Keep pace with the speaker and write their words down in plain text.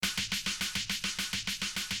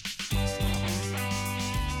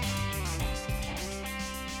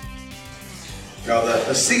Now,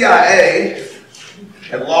 the CIA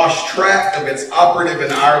had lost track of its operative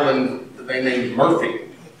in Ireland that they named Murphy.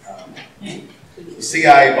 The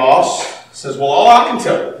CIA boss says, well, all I can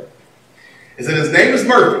tell you is that his name is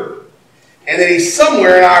Murphy and that he's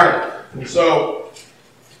somewhere in Ireland. And so,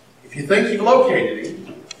 if you think you've located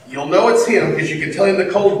him, you'll know it's him because you can tell him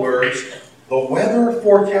the code words, the weather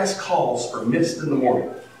forecast calls for mist in the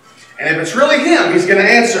morning. And if it's really him, he's going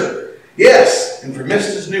to answer, yes, and for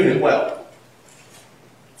mist is noon and well.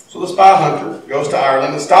 So the spy hunter goes to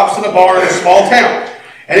Ireland and stops in a bar in a small town.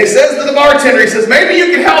 And he says to the bartender, he says, maybe you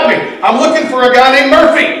can help me. I'm looking for a guy named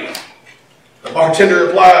Murphy. The bartender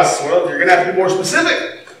replies, well, you're going to have to be more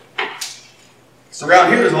specific. So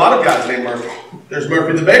around here, there's a lot of guys named Murphy. There's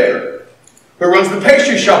Murphy the baker, who runs the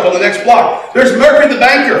pastry shop on the next block. There's Murphy the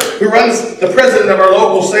banker, who runs the president of our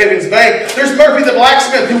local savings bank. There's Murphy the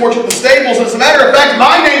blacksmith, who works at the stables. As a matter of fact,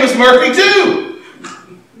 my name is Murphy too.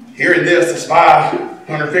 Hearing this, the spy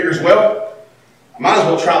hunter figures, well, I might as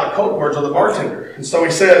well try the code words on the bartender. And so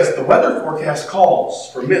he says, the weather forecast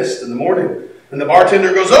calls for mist in the morning. And the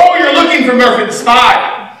bartender goes, oh, you're looking for Murphy the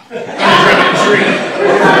spy.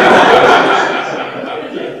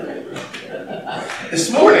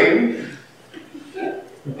 This morning,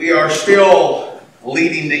 we are still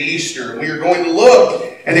leading to Easter. We are going to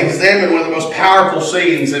look and examine one of the most powerful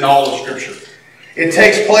scenes in all of Scripture. It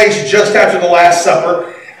takes place just after the Last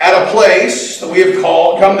Supper at a place that we have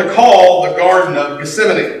come to call the Garden of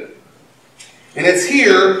Gethsemane. And it's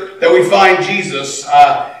here that we find Jesus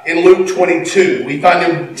in Luke 22. We find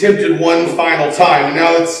him tempted one final time. And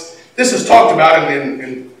now this is talked about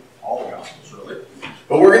in all the Gospels, really.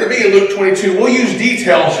 But we're going to be in Luke 22. We'll use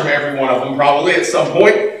details from every one of them probably at some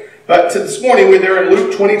point. But this morning we're there in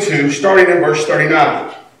Luke 22, starting in verse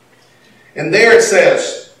 39. And there it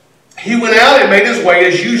says, he went out and made his way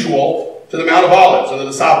as usual to the Mount of Olives, and the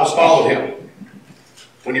disciples followed him.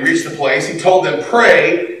 When he reached the place, he told them,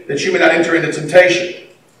 pray that you may not enter into temptation.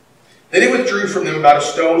 Then he withdrew from them about a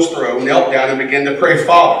stone's throw, knelt down, and began to pray,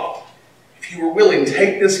 Father, if you were willing,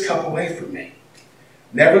 take this cup away from me.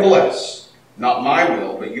 Nevertheless, not my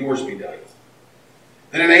will, but yours be done.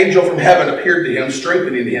 Then an angel from heaven appeared to him,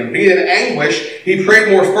 strengthening him. Being in anguish, he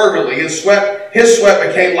prayed more fervently. His sweat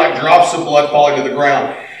became like drops of blood falling to the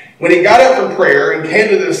ground. When he got up from prayer and came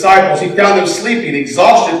to the disciples, he found them sleeping,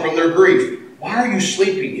 exhausted from their grief. Why are you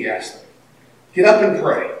sleeping? He asked them. Get up and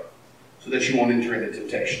pray so that you won't enter into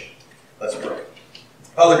temptation. Let's pray.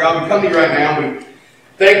 Father God, we come to you right now. We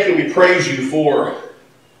thank you and we praise you for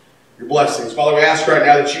your blessings. Father, we ask right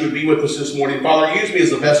now that you would be with us this morning. Father, use me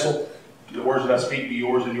as a vessel. The words that I speak be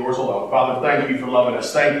yours and yours alone. Father, thank you for loving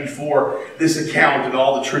us. Thank you for this account and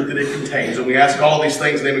all the truth that it contains. And we ask all these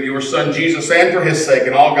things in the name of your Son, Jesus, and for his sake,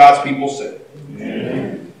 and all God's people said.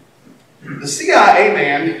 Amen. The CIA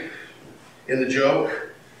man in the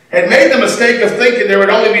joke had made the mistake of thinking there would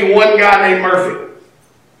only be one guy named Murphy.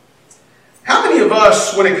 How many of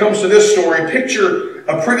us, when it comes to this story, picture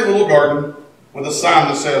a pretty little garden with a sign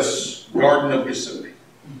that says, Garden of Gethsemane?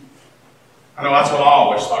 I know that's what I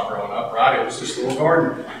always thought growing up, right? It was this little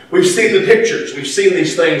garden. We've seen the pictures. We've seen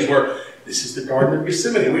these things where this is the Garden of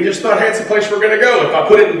Gethsemane. We just thought, hey, it's the place we're going to go. If I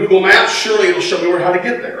put it in Google Maps, surely it'll show me how to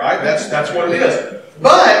get there, right? That's what it is.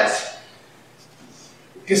 But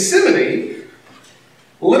Gethsemane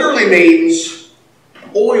literally means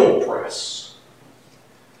oil press.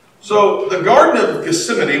 So the Garden of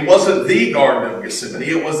Gethsemane wasn't the Garden of Gethsemane.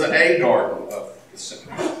 It was a Garden of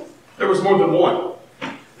Gethsemane. There was more than one.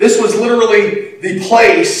 This was literally the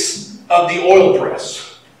place of the oil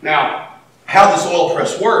press. Now, how this oil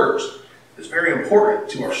press works is very important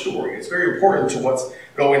to our story. It's very important to what's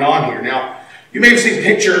going on here. Now, you may have seen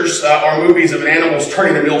pictures or movies of animals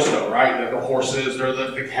turning a millstone, right? The horses, or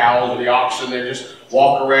the cows, or the oxen, they just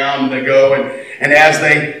walk around and they go, and as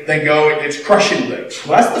they go, it's crushing things.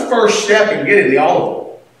 Well, that's the first step in getting the olive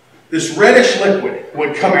oil. This reddish liquid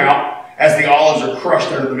would come out as the olives are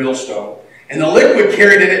crushed under the millstone. And the liquid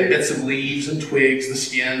carried in it bits of leaves and twigs, the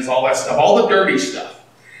skins, all that stuff, all the dirty stuff.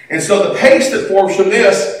 And so the paste that forms from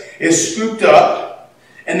this is scooped up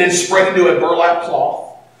and then spread into a burlap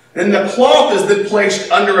cloth. Then the cloth is then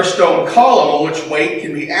placed under a stone column on which weight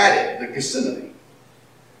can be added, the Gethsemane.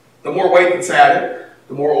 The more weight that's added,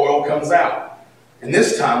 the more oil comes out. And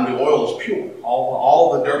this time the oil is pure.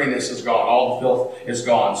 All the dirtiness is gone. All the filth is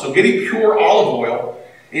gone. So getting pure olive oil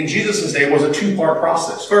in Jesus' day was a two-part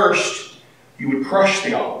process. First, you would crush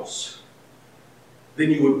the olives.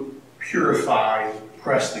 Then you would purify,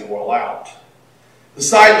 press the oil out. The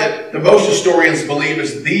site that most historians believe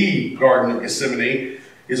is the Garden of Gethsemane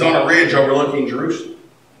is on a ridge overlooking Jerusalem.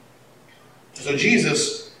 So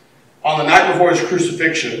Jesus, on the night before his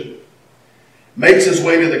crucifixion, makes his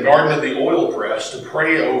way to the garden of the oil press to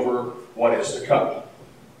pray over what is to come.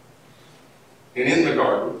 And in the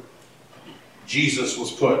garden, Jesus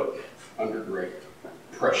was put under great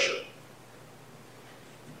pressure.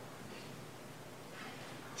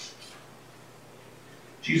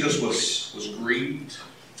 Jesus was grieved.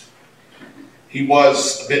 He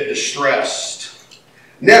was a bit distressed.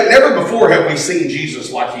 Never before have we seen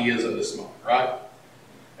Jesus like he is in this moment, right?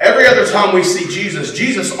 Every other time we see Jesus,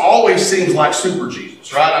 Jesus always seems like super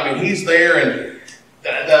Jesus, right? I mean, he's there and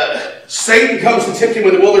Satan comes to tempt him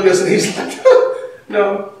in the wilderness and he's like,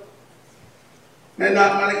 no. Man,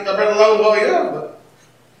 not bread alone, well, yeah, but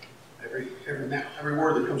every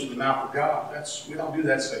word that comes from the mouth of God, we don't do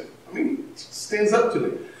that, Satan. I mean, it stands up to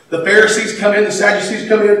him. The Pharisees come in, the Sadducees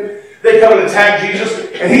come in, they come and attack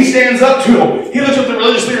Jesus, and he stands up to them. He looks at the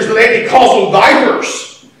religious leaders today and he calls them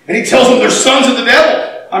vipers. And he tells them they're sons of the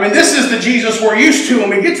devil. I mean, this is the Jesus we're used to. When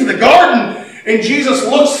we get to the garden, and Jesus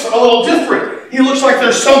looks a little different. He looks like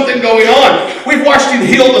there's something going on. We've watched him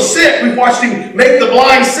heal the sick. We've watched him make the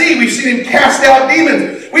blind see. We've seen him cast out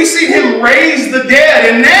demons. We've seen him raise the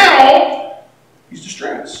dead. And now, he's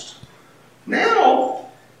distressed. Now,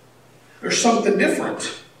 there's something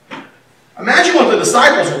different. Imagine what the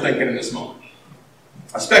disciples were thinking in this moment.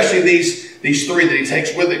 Especially these three that he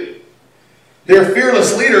takes with him. Their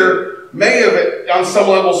fearless leader may have, on some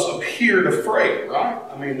levels, appeared afraid, right?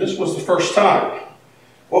 I mean, this was the first time.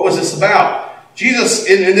 What was this about? Jesus,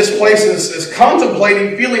 in this place, is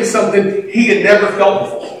contemplating feeling something he had never felt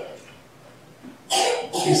before.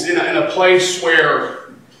 He's in a place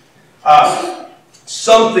where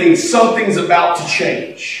something's about to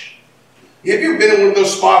change. Have you ever been in one of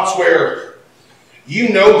those spots where you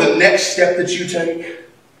know the next step that you take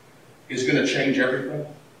is going to change everything?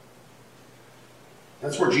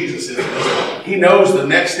 That's where Jesus is. He knows the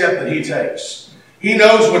next step that he takes. He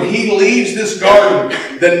knows when he leaves this garden,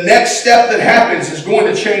 the next step that happens is going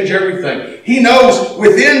to change everything. He knows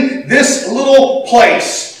within this little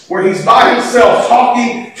place where he's by himself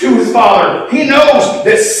talking to his Father, he knows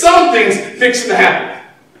that something's fixing to happen.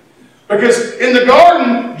 Because in the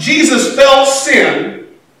garden, Jesus felt sin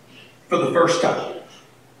for the first time.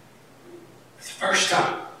 It's the first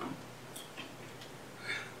time.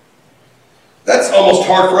 That's almost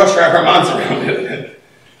hard for us to wrap our minds around, isn't it?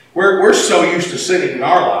 We're so used to sinning in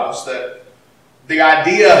our lives that the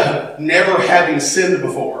idea of never having sinned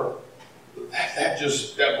before, that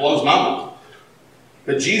blows my mind.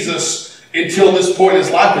 But Jesus, until this point in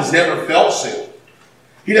his life, has never felt sin.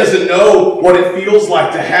 He doesn't know what it feels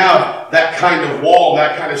like to have that kind of wall,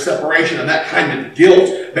 that kind of separation, and that kind of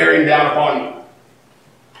guilt bearing down upon you.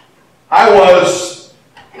 I was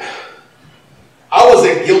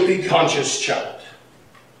a guilty conscious child.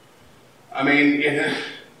 I mean,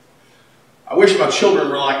 I wish my children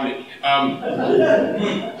were like me.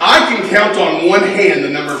 I can count on one hand the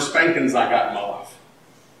number of spankings I got in my life.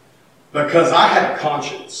 Because I had a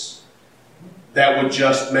conscience that would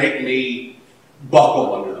just make me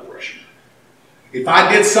buckle under the pressure. If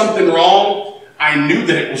I did something wrong, I knew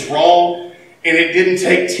that it was wrong, and it didn't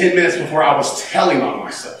take 10 minutes before I was telling on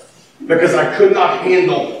myself. Because I could not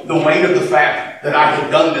handle the weight of the fact that I had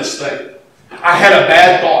done this thing. I had a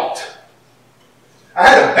bad thought. I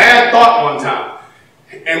had a bad thought one time.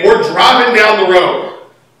 And we're driving down the road.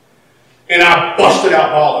 And I busted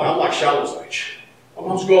out bawling. I'm like Shadow's age. My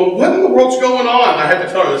mom's going, what in the world's going on? And I had to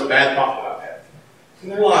tell her this bad thought that I've had.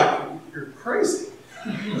 And they're like, you're crazy.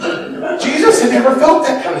 Jesus had never felt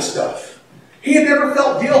that kind of stuff. He had never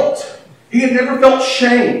felt guilt. He had never felt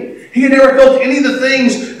shame. He had never felt any of the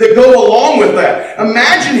things that go along with that.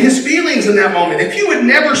 Imagine his feelings in that moment. If you had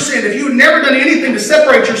never sinned, if you had never done anything to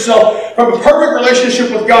separate yourself from a perfect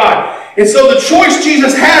relationship with God. And so the choice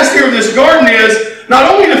Jesus has here in this garden is not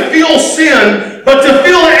only to feel sin, but to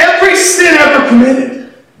feel every sin ever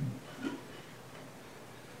committed.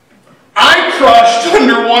 I crushed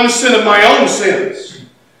under one sin of my own sins.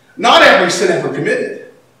 Not every sin ever committed.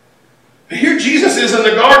 Here Jesus is in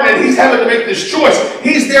the garden and he's having to make this choice.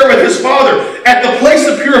 He's there with his Father. At the place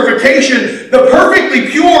of purification, the perfectly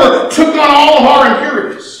pure took on all of our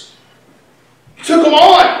impurities. He took them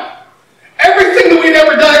on. Everything that we've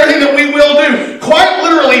ever done, everything that we will do. Quite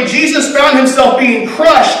literally, Jesus found himself being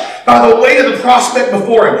crushed by the weight of the prospect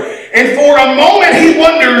before him. And for a moment he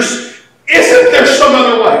wonders, isn't there some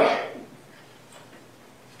other way?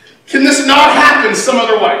 Can this not happen some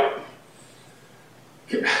other way?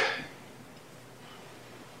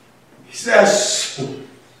 He says,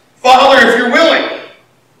 Father, if you're willing,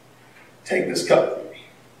 take this cup from me.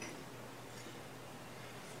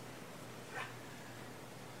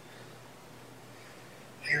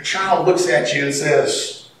 Your child looks at you and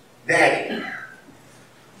says, Daddy,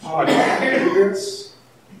 this?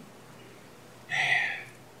 Man,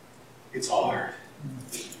 it's hard.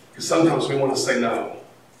 Because sometimes we want to say no.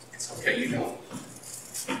 It's okay, you don't.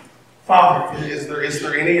 Father, is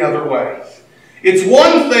there any other way? It's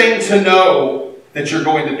one thing to know that you're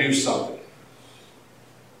going to do something.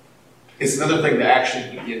 It's another thing to actually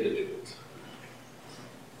begin to do it.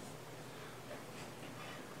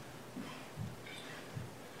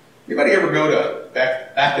 Anybody ever go to,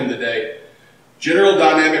 back in the day, General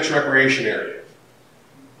Dynamics Recreation Area?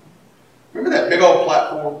 Remember that big old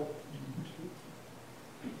platform?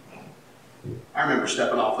 I remember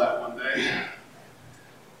stepping off that one day.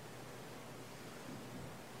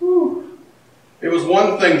 Whew. It was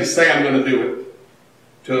one thing to say I'm going to do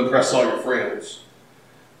it, to impress all your friends.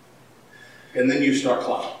 And then you start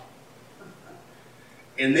climbing.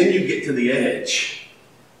 And then you get to the edge.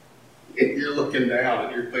 And you're looking down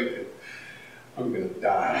and you're thinking, I'm going to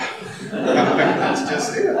die. That's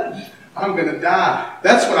just it. I'm going to die.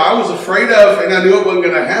 That's what I was afraid of, and I knew it wasn't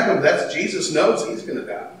going to happen. That's Jesus knows he's going to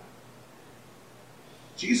die.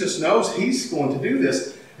 Jesus knows he's going to do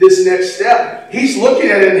this next step. He's looking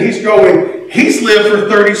at it and he's going, he's lived for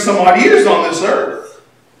 30 some odd years on this earth.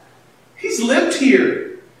 He's lived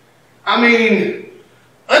here. I mean,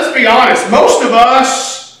 let's be honest. Most of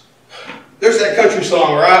us, there's that country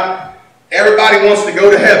song, right? Everybody wants to go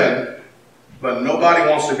to heaven, but nobody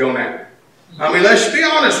wants to go now. I mean, let's be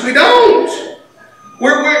honest. We don't.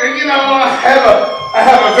 I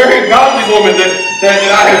have a very godly woman that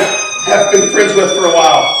I have been friends with for a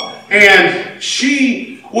while. And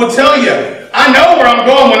she will tell you, I know where I'm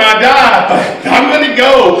going when I die, but I'm going to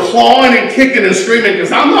go clawing and kicking and screaming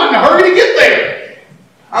because I'm not in a hurry to get there.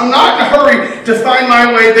 I'm not in a hurry to find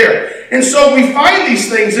my way there. And so we find these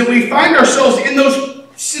things and we find ourselves in those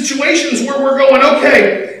situations where we're going,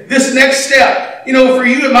 okay, this next step. You know, for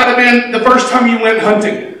you it might have been the first time you went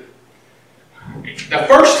hunting. The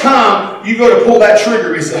first time you go to pull that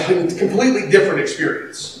trigger is a completely different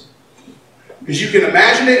experience. Because you can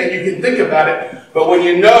imagine it and you can think about it, but when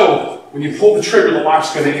you pull the trigger, the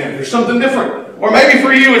life's going to end. There's something different. Or maybe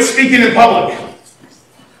for you, it's speaking in public.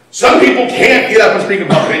 Some people can't get up and speak in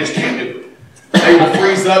public. They just can't do it. They will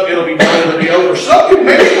freeze up. It'll be done. It'll be over. Some people,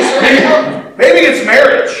 maybe it's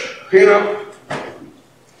marriage. You know,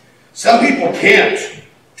 some people can't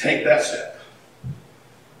take that step.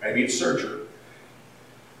 Maybe it's surgery.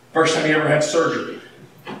 First time you ever had surgery.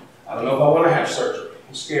 I don't know if I want to have surgery.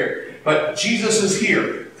 I'm scared. But Jesus is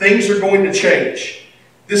here. Things are going to change.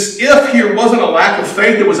 This if here wasn't a lack of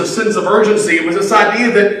faith. It was a sense of urgency. It was this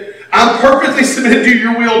idea that I'm perfectly submitted to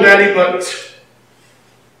your will, Daddy, but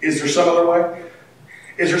is there some other way?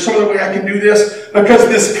 Is there some other way I can do this? Because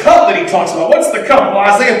this cup that he talks about, what's the cup? Well,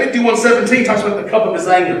 Isaiah 51:17 talks about the cup of his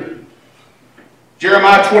anger.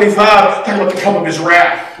 Jeremiah 25 talks about the cup of his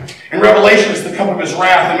wrath. And Revelation is the cup of his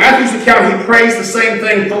wrath. In Matthew's account, he prays the same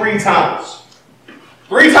thing 3 times.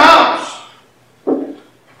 3 times.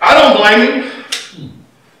 I don't blame him.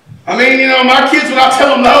 I mean, you know, my kids, when I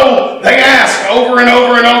tell them no, they ask over and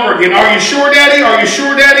over and over again, are you sure, Daddy? Are you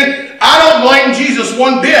sure, Daddy? I don't blame Jesus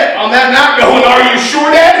one bit on that not going, are you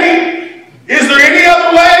sure, Daddy? Is there any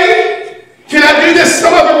other way? Can I do this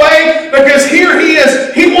some other way? Because here he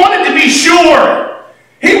is. He wanted to be sure.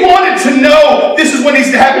 He wanted to know this is what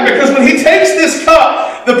needs to happen, because when he takes this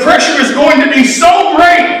cup, the pressure is going to be so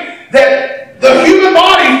great that the human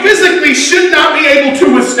body physically should not be able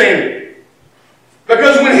to withstand it.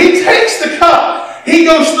 Because when he takes the cup, he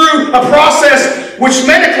goes through a process which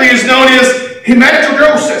medically is known as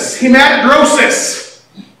hematidrosis. Hematidrosis.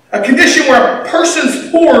 A condition where a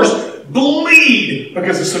person's pores bleed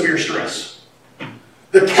because of severe stress.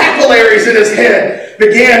 The capillaries in his head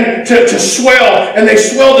began to swell, and they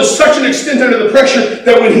swelled to such an extent under the pressure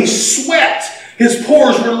that when he sweat, his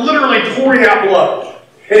pores were literally pouring out blood.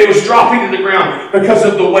 And it was dropping to the ground because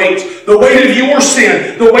of the weight of your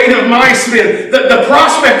sin, the weight of my sin. The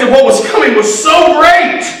prospect of what was coming was so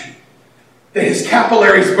great that his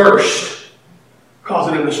capillaries burst,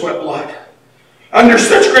 causing him to sweat blood. Under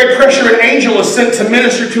such great pressure, an angel is sent to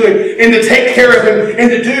minister to him and to take care of him and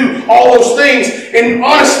to do all those things. And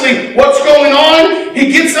honestly, what's going on?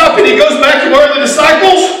 He gets up and he goes back to where are the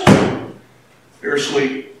disciples? They're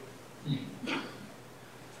asleep.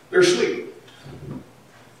 They're asleep.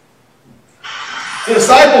 The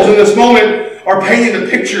disciples in this moment are painting a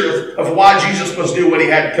picture of why Jesus must do what he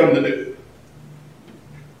had come to do.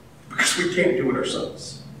 Because we can't do it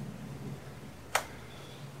ourselves.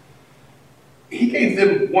 He gave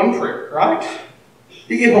them one prayer, right?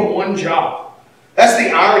 He gave them one job. That's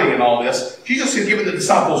the irony in all this. Jesus had given the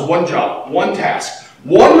disciples one job, one task,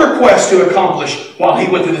 one request to accomplish while he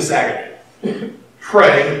went through this agony.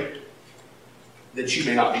 Pray that you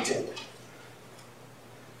may not be tempted.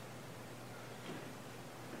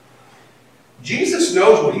 Jesus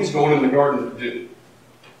knows what he's going in the garden to do.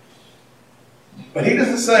 But he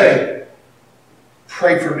doesn't say,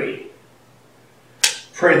 pray for me.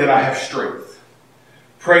 Pray that I have strength.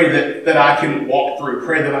 Pray that I can walk through.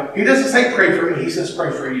 He doesn't say pray for me. He says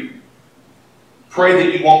pray for you. Pray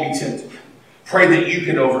that you won't be tempted. Pray that you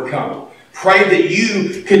can overcome. Pray that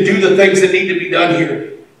you can do the things that need to be done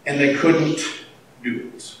here. And they couldn't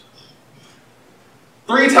do it.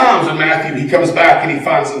 3 times in Matthew, he comes back and he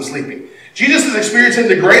finds them sleeping. Jesus is experiencing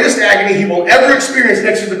the greatest agony he will ever experience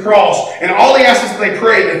next to the cross. And all he asks is that they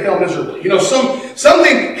pray and they fail miserably. You know,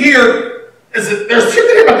 something here is that there's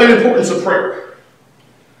something about the importance of prayer.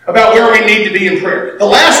 About where we need to be in prayer. The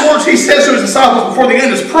last words he says to his disciples before the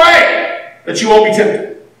end is pray that you won't be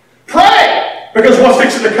tempted. Pray because what's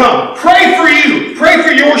fixing to come. Pray for you. Pray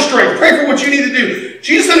for your strength. Pray for what you need to do.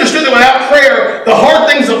 Jesus understood that without prayer, the hard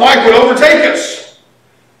things of life would overtake us.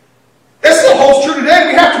 That still holds true today.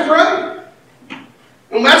 We have to pray.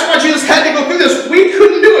 And that's why Jesus had to go through this. We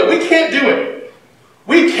couldn't do it. We can't do it.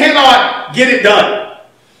 We cannot get it done.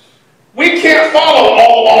 We can't follow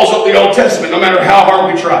all the laws of the Old Testament no matter how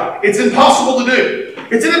hard we try. It's impossible to do.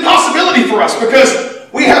 It's an impossibility for us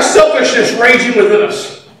because we have selfishness raging within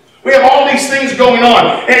us. We have all these things going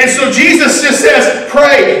on. And so Jesus just says,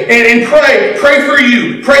 pray and pray. Pray for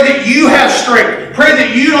you. Pray that you have strength. Pray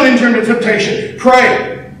that you don't enter into temptation.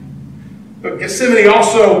 Pray. But Gethsemane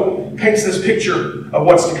also paints this picture of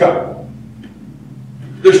what's to come.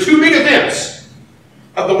 There's 2 big events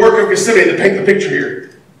of the work of Gethsemane that paint the picture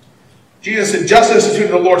here. Jesus had just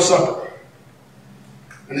instituted the Lord's Supper.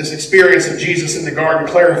 And this experience of Jesus in the garden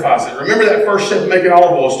clarifies it. Remember that first step of making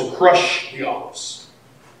olive oil is to crush the olives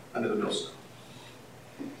under the millstone.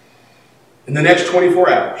 In the next 24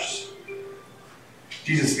 hours,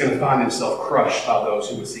 Jesus is going to find himself crushed by those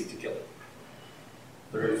who would seek to kill him.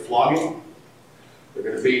 They're going to flog him. They're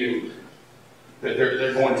going to beat him.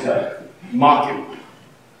 They're going to mock him.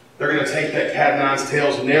 They're going to take that cat o' nine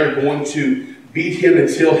tails and they're going to beat him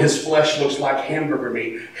until his flesh looks like hamburger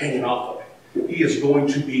meat hanging off of him. He is going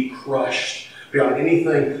to be crushed beyond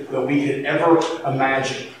anything that we could ever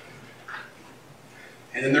imagine.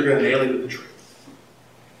 And then they're going to nail him to the tree.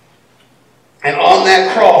 And on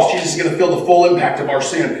that cross, Jesus is going to feel the full impact of our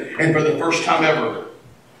sin. And for the first time ever,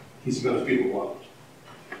 he's going to feel alone.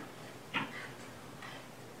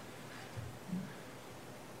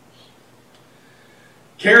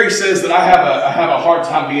 Carrie says that I have a hard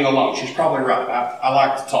time being alone. She's probably right. I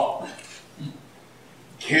like to talk.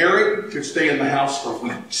 Carrie could stay in the house for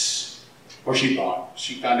weeks. Or she thought.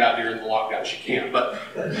 She found out during the lockdown she can't.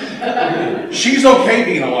 But she's okay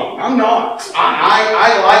being alone. I'm not.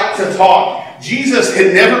 I like to talk. Jesus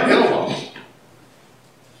had never been alone.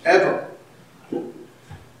 Ever.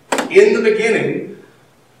 In the beginning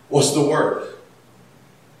was the Word.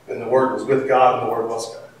 And the Word was with God and the Word was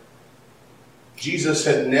God. Jesus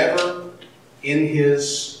had never in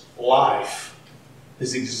his life,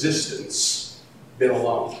 his existence, been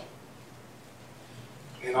alone.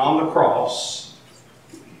 And on the cross,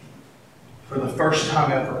 for the first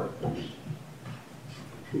time ever,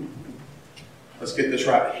 let's get this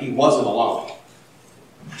right, he wasn't alone,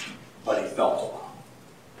 but he felt alone.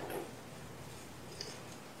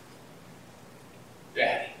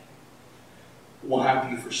 Daddy, why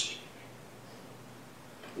have you forsaken me?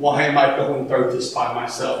 Why am I going through this by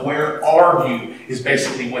myself? Where are you? Is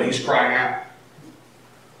basically what he's crying out.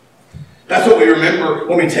 That's what we remember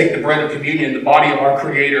when we take the bread of communion, the body of our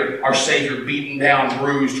Creator, our Savior, beaten down,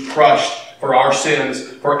 bruised, crushed for our sins,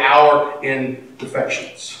 for our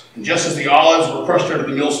imperfections. And just as the olives were crushed under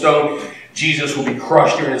the millstone, Jesus will be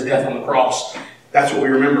crushed during his death on the cross. That's what we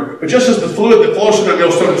remember. But just as the fluid that flows from the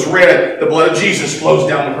millstone is red, the blood of Jesus flows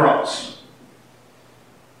down the cross.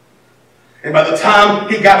 And by the time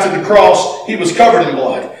he got to the cross, he was covered in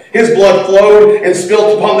blood. His blood flowed and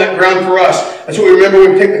spilt upon that ground for us. That's what we remember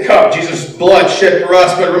when we take the cup. Jesus' blood shed for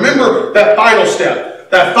us. But remember that final step,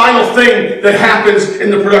 that final thing that happens in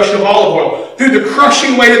the production of olive oil. Through the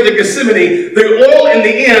crushing weight of the Gethsemane, the oil in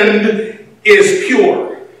the end is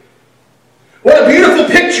pure. What a beautiful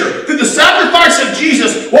picture. Through the sacrifice of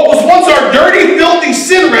Jesus, what was once our dirty, filthy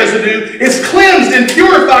sin residue is cleansed and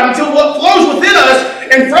purified until what flows within us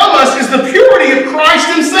and from us is the purity of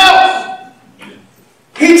Christ himself.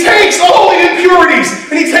 He takes all the impurities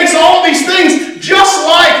and he takes all these things, just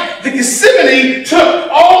like the Gethsemane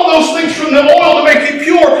took all those things from the oil to make it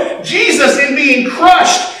pure. Jesus, in being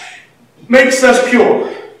crushed, makes us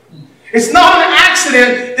pure. It's not an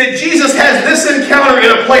accident that Jesus has this encounter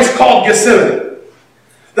in a place called Gethsemane.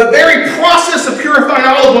 The very process of purifying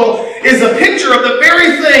olive oil is a picture of the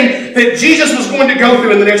very thing that Jesus was going to go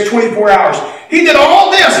through in the next 24 hours. He did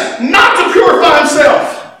all this not to purify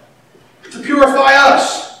himself, but to purify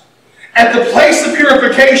us. At the place of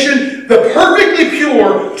purification, the perfectly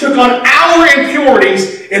pure took on our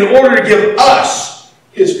impurities in order to give us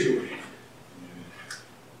his purity.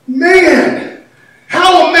 Man,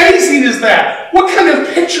 how amazing is that? What kind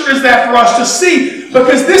of picture is that for us to see?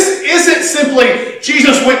 Because this isn't simply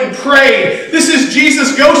Jesus went and prayed. This is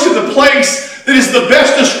Jesus goes to the place that is the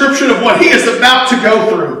best description of what he is about to go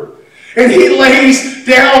through. And he lays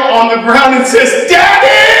down on the ground and says,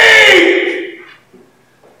 Daddy!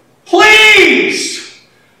 Please!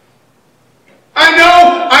 I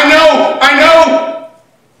know.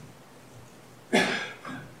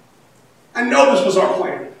 I know this was our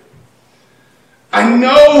plan. I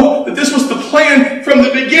know that this was the plan from the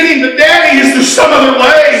beginning, but Daddy, is there some other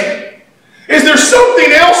way? Is there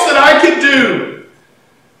something else that I could do?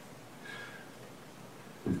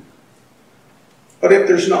 But if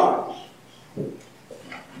there's not,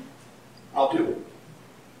 I'll do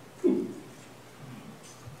it.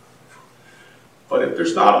 But if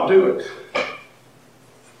there's not, I'll do it.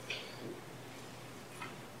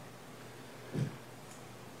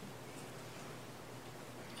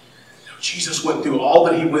 Jesus went through all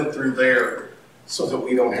that he went through there so that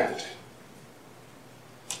we don't have to.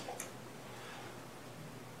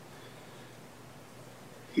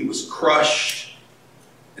 He was crushed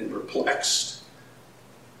and perplexed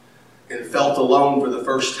and felt alone for the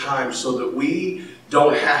first time so that we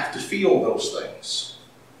don't have to feel those things.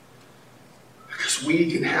 Because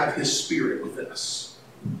we can have his Spirit within us.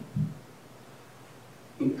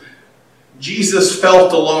 Jesus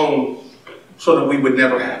felt alone so that we would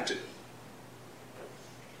never have to.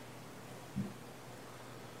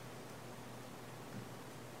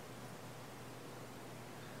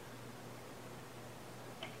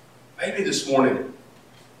 Maybe this morning,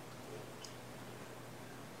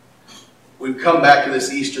 we've come back to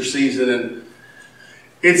this Easter season and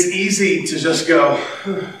it's easy to just go,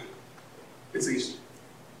 it's Easter.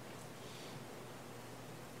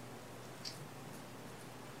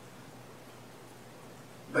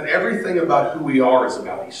 But everything about who we are is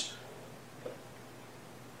about Easter.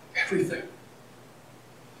 Everything.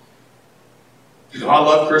 You know, I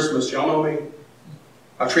love Christmas. Y'all know me.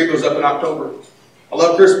 My tree goes up in October. I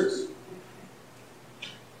love Christmas.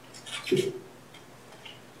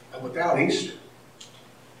 But without Easter,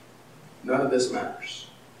 none of this matters.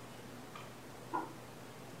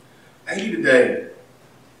 Maybe today,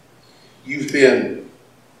 you've been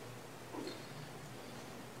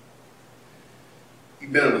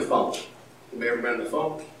on the phone. Have you ever been on the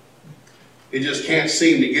phone? It just can't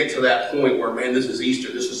seem to get to that point where, man, this is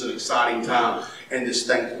Easter. This is an exciting time and this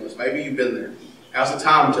thankfulness. Maybe you've been there. Now's the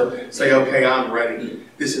time to say, okay, I'm ready.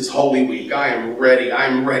 This is Holy Week. I am ready. I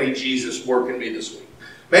am ready, Jesus, work in me this week.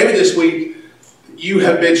 Maybe this week you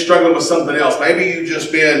have been struggling with something else. Maybe you've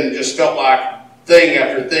just felt like thing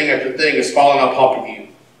after thing after thing is falling on top of you.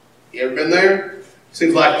 You ever been there?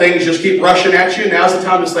 Seems like things just keep rushing at you. Now's the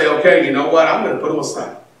time to say, okay, you know what? I'm going to put them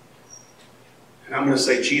aside. And I'm going to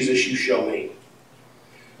say, Jesus, you show me.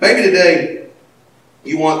 Maybe today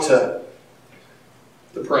you want to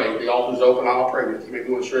pray. The altar's open. I'll pray with you. Maybe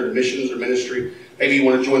you want to share the missions or ministry. Maybe you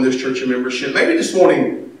want to join this church in membership. Maybe this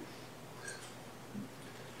morning,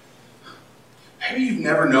 maybe you've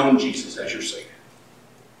never known Jesus as your Savior.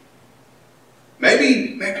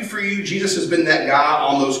 Maybe for you, Jesus has been that guy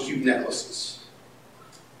on those cute necklaces.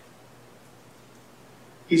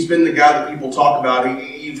 He's been the guy that people talk about.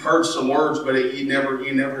 You've heard some words, but you never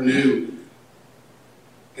knew.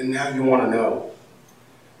 And now you want to know.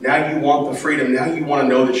 Now you want the freedom. Now you want to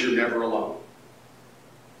know that you're never alone.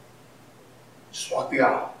 Just walk the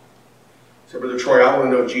aisle. Say, Brother Troy, I want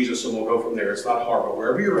to know Jesus, and we'll go from there. It's not hard, but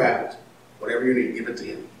wherever you're at, whatever you need, give it to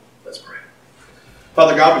him. Let's pray.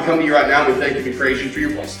 Father God, we come to you right now. We thank you. We praise you for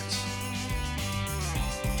your blessings.